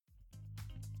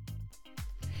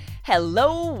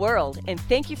Hello, world, and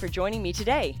thank you for joining me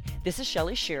today. This is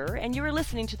Shelly Shearer, and you are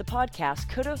listening to the podcast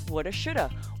Coulda, Woulda, Shoulda,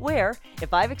 where,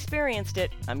 if I've experienced it,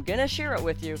 I'm gonna share it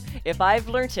with you. If I've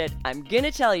learnt it, I'm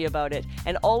gonna tell you about it,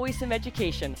 and always some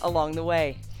education along the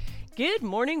way. Good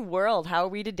morning, world. How are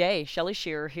we today? Shelly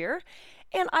Shearer here.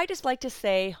 And I just like to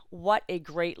say, what a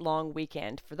great long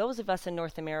weekend. For those of us in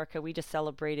North America, we just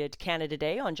celebrated Canada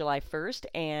Day on July 1st,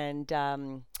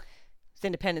 and it's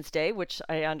Independence Day, which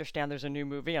I understand there's a new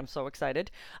movie. I'm so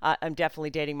excited. I'm definitely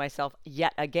dating myself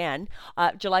yet again.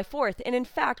 July 4th. And in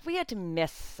fact, we had to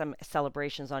miss some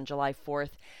celebrations on July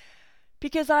 4th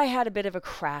because I had a bit of a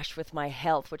crash with my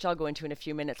health, which I'll go into in a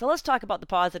few minutes. So let's talk about the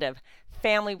positive.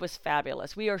 Family was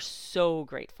fabulous. We are so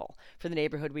grateful for the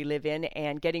neighborhood we live in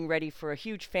and getting ready for a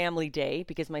huge family day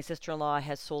because my sister-in-law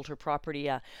has sold her property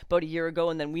about a year ago,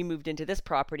 and then we moved into this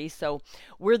property. So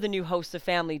we're the new hosts of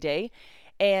Family Day.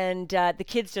 And the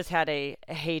kids just had a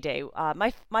heyday.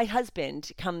 My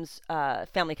husband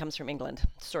family comes from England.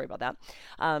 Sorry about that.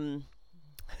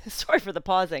 Sorry for the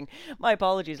pausing. My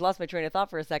apologies. Lost my train of thought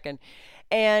for a second.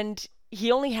 And he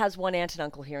only has one aunt and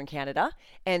uncle here in Canada,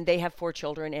 and they have 4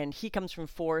 children, and he comes from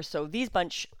 4. So these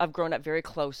bunch have grown up very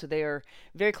close. So they are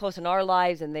very close in our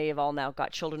lives, and they have all now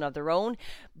got children of their own.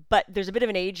 But there's a bit of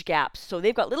an age gap. So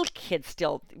they've got little kids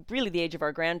still, really the age of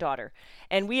our granddaughter.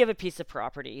 And we have a piece of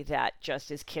property that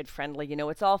just is kid friendly. You know,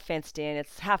 it's all fenced in.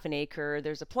 It's half an acre.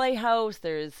 There's a playhouse.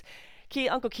 There's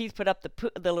Uncle Keith put up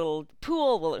the little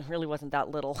pool. Well, it really wasn't that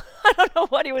little. I don't know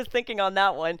what he was thinking on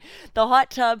that one. The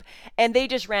hot tub, and they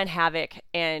just ran havoc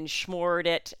and schmoored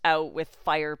it out with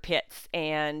fire pits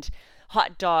and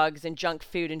hot dogs and junk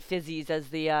food and fizzies,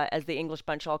 as the English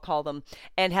bunch all call them,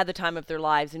 and had the time of their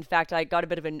lives. In fact, I got a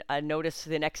bit of a notice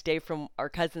the next day from our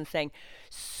cousin saying,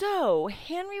 "So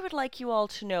Henry would like you all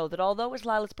to know that although it was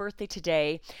Lila's birthday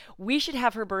today, we should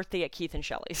have her birthday at Keith and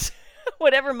Shelley's."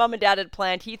 Whatever mom and dad had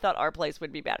planned, he thought our place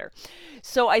would be better.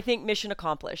 So I think mission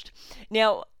accomplished.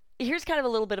 Now, here's kind of a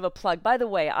little bit of a plug. By the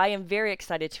way, I am very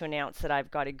excited to announce that I've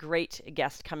got a great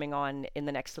guest coming on in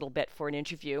the next little bit for an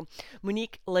interview.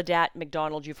 Monique Ladat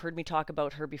McDonald, you've heard me talk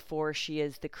about her before. She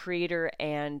is the creator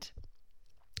and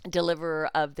deliverer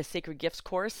of the Sacred Gifts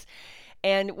course.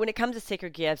 And when it comes to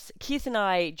sacred gifts, Keith and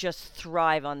I just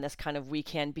thrive on this kind of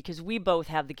weekend because we both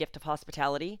have the gift of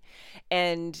hospitality,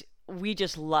 and we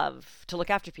just love to look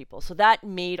after people. So that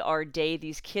made our day.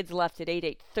 These kids left at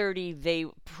 8:30. They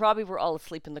probably were all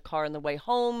asleep in the car on the way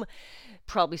home.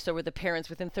 Probably so were the parents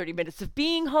within 30 minutes of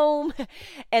being home.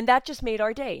 And that just made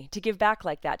our day to give back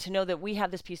like that, to know that we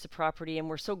have this piece of property, and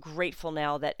we're so grateful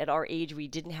now that at our age we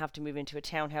didn't have to move into a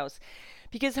townhouse.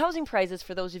 Because housing prices,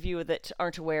 for those of you that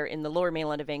aren't aware, in the Lower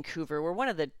Mainland of Vancouver, we're one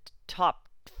of the top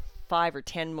 5 or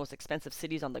 10 most expensive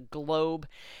cities on the globe,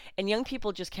 and young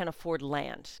people just can't afford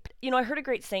land. You know, I heard a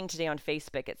great saying today on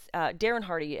Facebook. It's Darren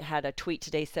Hardy had a tweet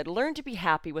today, said, "Learn to be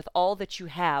happy with all that you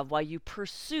have while you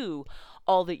pursue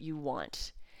all that you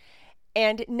want."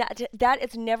 And that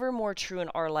is never more true in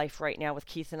our life right now, with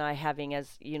Keith and I having,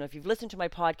 as you know, if you've listened to my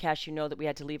podcast, you know that we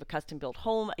had to leave a custom built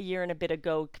home a year and a bit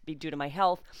ago due to my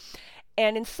health.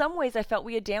 And in some ways, I felt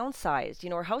we had downsized. You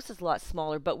know, our house is a lot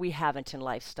smaller, but we haven't in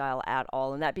lifestyle at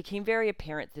all. And that became very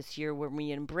apparent this year when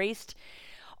we embraced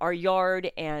our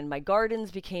yard, and my gardens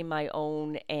became my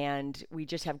own. And we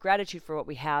just have gratitude for what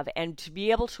we have. And to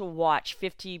be able to watch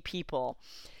 50 people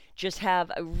just have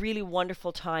a really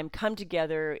wonderful time, come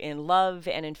together in love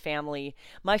and in family.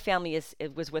 My family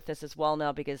was with us as well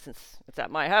now, because since it's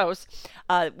at my house,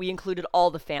 we included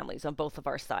all the families on both of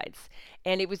our sides,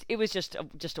 and it was just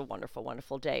a wonderful,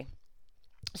 wonderful day.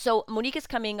 So Monique is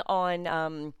coming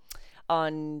on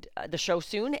the show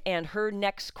soon, and her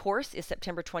next course is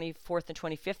September 24th and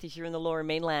 25th here in the Lower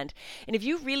Mainland. And if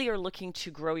you really are looking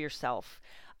to grow yourself,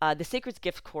 the Sacred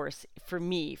Gift course, for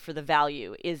me, for the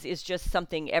value, is just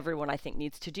something everyone, I think,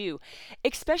 needs to do,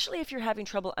 especially if you're having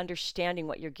trouble understanding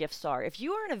what your gifts are. If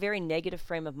you are in a very negative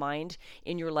frame of mind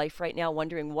in your life right now,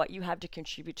 wondering what you have to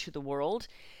contribute to the world,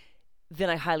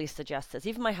 then I highly suggest this.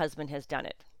 Even my husband has done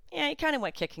it. Yeah, he kind of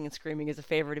went kicking and screaming as a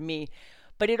favor to me.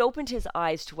 But it opened his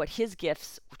eyes to what his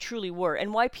gifts truly were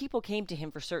and why people came to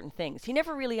him for certain things. He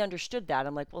never really understood that.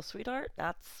 I'm like, well, sweetheart,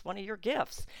 that's one of your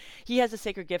gifts. He has a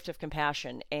sacred gift of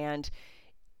compassion, and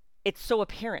it's so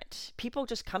apparent. People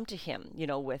just come to him, you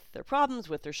know, with their problems,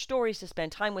 with their stories, to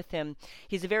spend time with him.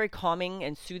 He's a very calming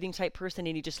and soothing type person,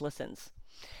 and he just listens.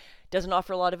 Doesn't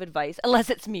offer a lot of advice, unless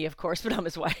it's me, of course, but I'm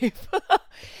his wife.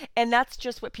 And that's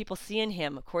just what people see in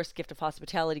him. Of course, gift of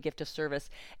hospitality, gift of service,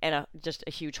 and just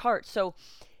a huge heart. So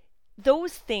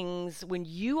those things, when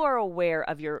you are aware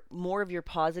of more of your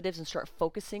positives and start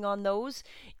focusing on those,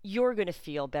 you're going to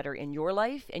feel better in your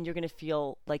life, and you're going to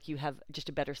feel like you have just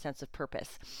a better sense of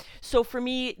purpose. So for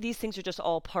me, these things are just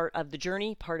all part of the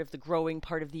journey, part of the growing,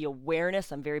 part of the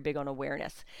awareness. I'm very big on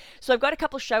awareness. So I've got a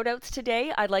couple shout outs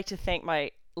today. I'd like to thank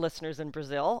my listeners in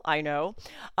Brazil. I know.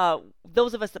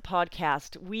 Those of us that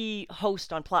podcast, we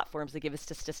host on platforms that give us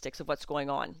statistics of what's going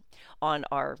on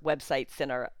our websites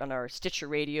and on our Stitcher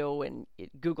Radio and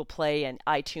Google Play and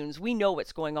iTunes. We know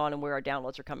what's going on and where our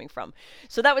downloads are coming from.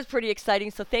 So that was pretty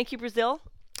exciting. So thank you, Brazil.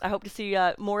 I hope to see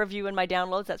more of you in my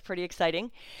downloads. That's pretty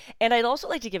exciting. And I'd also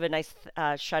like to give a nice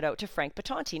shout out to Frank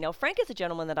Batanti. Now, Frank is a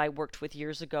gentleman that I worked with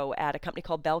years ago at a company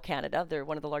called Bell Canada. They're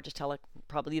one of the largest,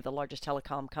 probably the largest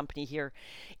telecom company here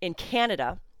in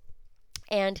Canada.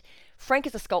 And Frank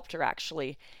is a sculptor,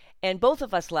 actually. And both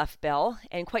of us left Bell,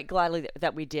 and quite gladly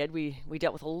that we did. We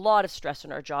dealt with a lot of stress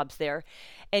in our jobs there.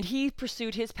 And he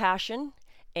pursued his passion,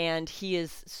 and he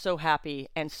is so happy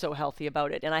and so healthy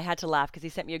about it. And I had to laugh because he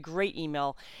sent me a great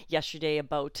email yesterday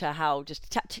about how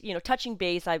just touching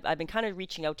base. I've been kind of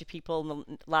reaching out to people in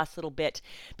the last little bit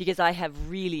because I have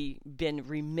really been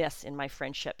remiss in my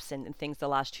friendships and things the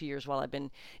last 2 years while I've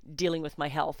been dealing with my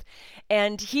health.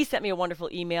 And he sent me a wonderful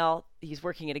email. He's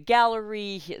working at a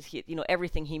gallery. He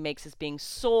everything he makes is being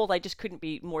sold. I just couldn't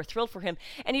be more thrilled for him.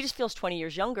 And he just feels 20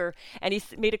 years younger. And he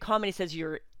made a comment. He says,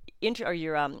 your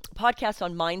podcast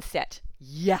on mindset.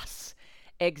 Yes,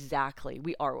 exactly.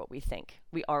 We are what we think.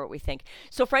 We are what we think.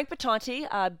 So Frank Batanti,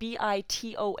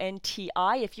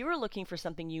 Bitonti, if you are looking for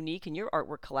something unique in your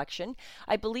artwork collection,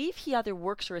 I believe he either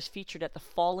works or is featured at the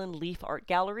Fallen Leaf Art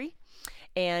Gallery.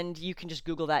 And you can just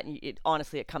Google that, and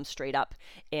honestly, it comes straight up.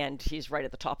 And he's right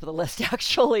at the top of the list,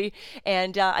 actually.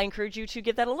 And I encourage you to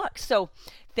give that a look. So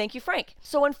thank you, Frank.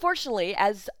 So unfortunately,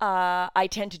 as I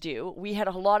tend to do, we had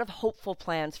a lot of hopeful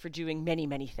plans for doing many,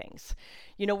 many things.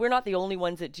 We're not the only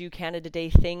ones that do Canada Day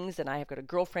things. And I have got a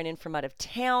girlfriend in from out of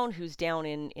town who's down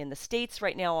in the States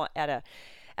right now at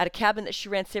a cabin that she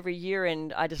rents every year.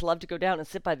 And I just love to go down and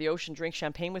sit by the ocean, drink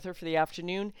champagne with her for the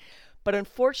afternoon. But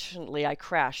unfortunately, I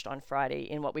crashed on Friday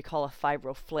in what we call a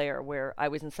fibro flare, where I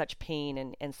was in such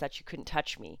pain and such you couldn't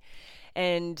touch me.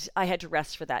 And I had to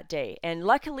rest for that day. And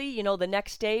luckily, the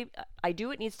next day, I do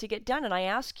what needs to get done. And I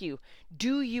ask you,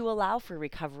 do you allow for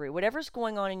recovery? Whatever's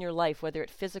going on in your life, whether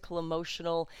it's physical,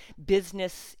 emotional,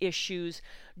 business issues,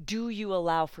 do you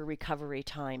allow for recovery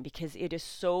time? Because it is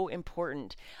so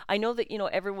important. I know that,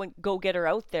 everyone go-getter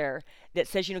out there that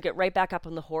says, get right back up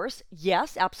on the horse.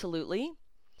 Yes, absolutely.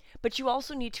 But you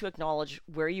also need to acknowledge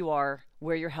where you are,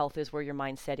 where your health is, where your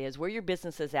mindset is, where your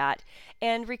business is at.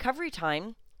 And recovery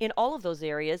time in all of those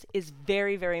areas is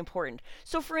very, very important.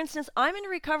 So for instance, I'm in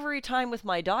recovery time with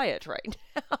my diet right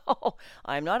now.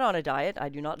 I'm not on a diet. I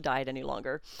do not diet any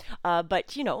longer.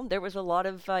 But there was a lot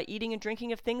of eating and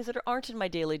drinking of things that aren't in my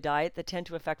daily diet that tend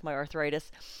to affect my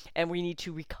arthritis. And we need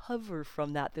to recover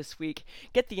from that this week,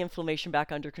 get the inflammation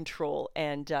back under control,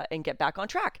 and get back on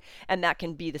track. And that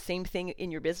can be the same thing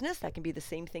in your business. That can be the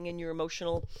same thing in your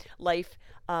emotional life.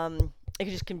 It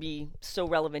just can be so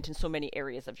relevant in so many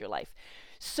areas of your life.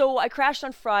 So I crashed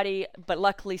on Friday, but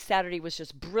luckily Saturday was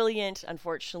just brilliant.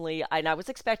 Unfortunately, and I was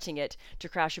expecting it to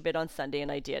crash a bit on Sunday,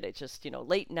 and I did. It just,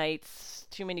 late nights,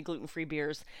 too many gluten-free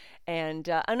beers, and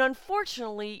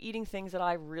unfortunately eating things that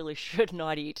I really should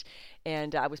not eat,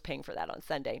 and I was paying for that on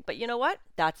Sunday. But you know what?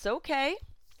 That's okay.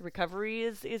 Recovery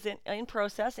is in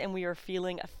process, and we are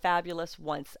feeling fabulous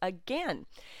once again.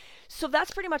 So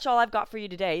that's pretty much all I've got for you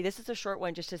today. This is a short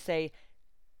one just to say,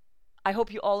 I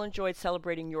hope you all enjoyed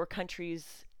celebrating your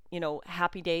country's,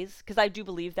 happy days, because I do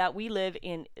believe that we live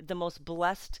in the most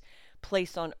blessed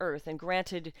place on earth. And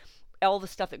granted, all the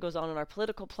stuff that goes on our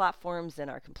political platforms and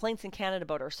our complaints in Canada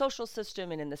about our social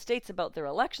system and in the States about their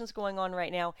elections going on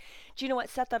right now, do you know what?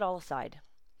 Set that all aside.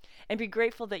 And be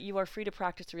grateful that you are free to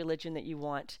practice the religion that you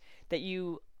want, that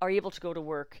you are able to go to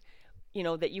work,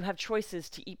 that you have choices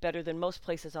to eat better than most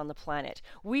places on the planet.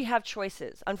 We have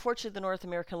choices. Unfortunately, the North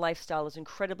American lifestyle is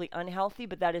incredibly unhealthy,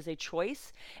 but that is a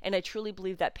choice. And I truly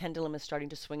believe that pendulum is starting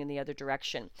to swing in the other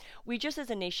direction. We just as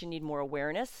a nation need more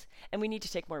awareness, and we need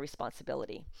to take more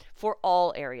responsibility for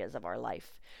all areas of our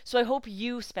life. So I hope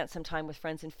you spent some time with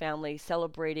friends and family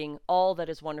celebrating all that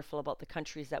is wonderful about the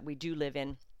countries that we do live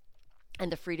in and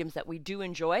the freedoms that we do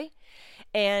enjoy.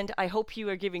 And I hope you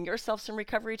are giving yourself some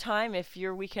recovery time if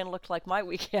your weekend looked like my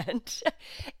weekend.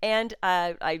 And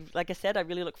like I said, I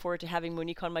really look forward to having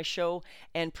Monique on my show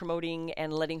and promoting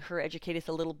and letting her educate us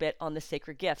a little bit on the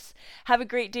sacred gifts. Have a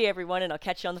great day, everyone, and I'll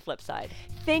catch you on the flip side.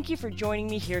 Thank you for joining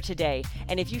me here today.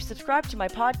 And if you subscribe to my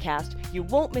podcast, you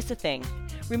won't miss a thing.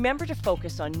 Remember to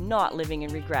focus on not living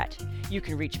in regret. You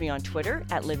can reach me on Twitter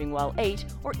at livingwell8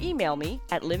 or email me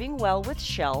at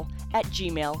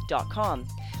livingwellwithshell@gmail.com.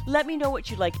 Let me know what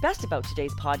you liked best about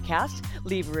today's podcast,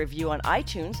 leave a review on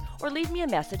iTunes, or leave me a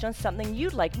message on something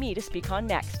you'd like me to speak on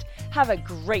next. Have a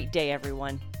great day,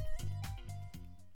 everyone.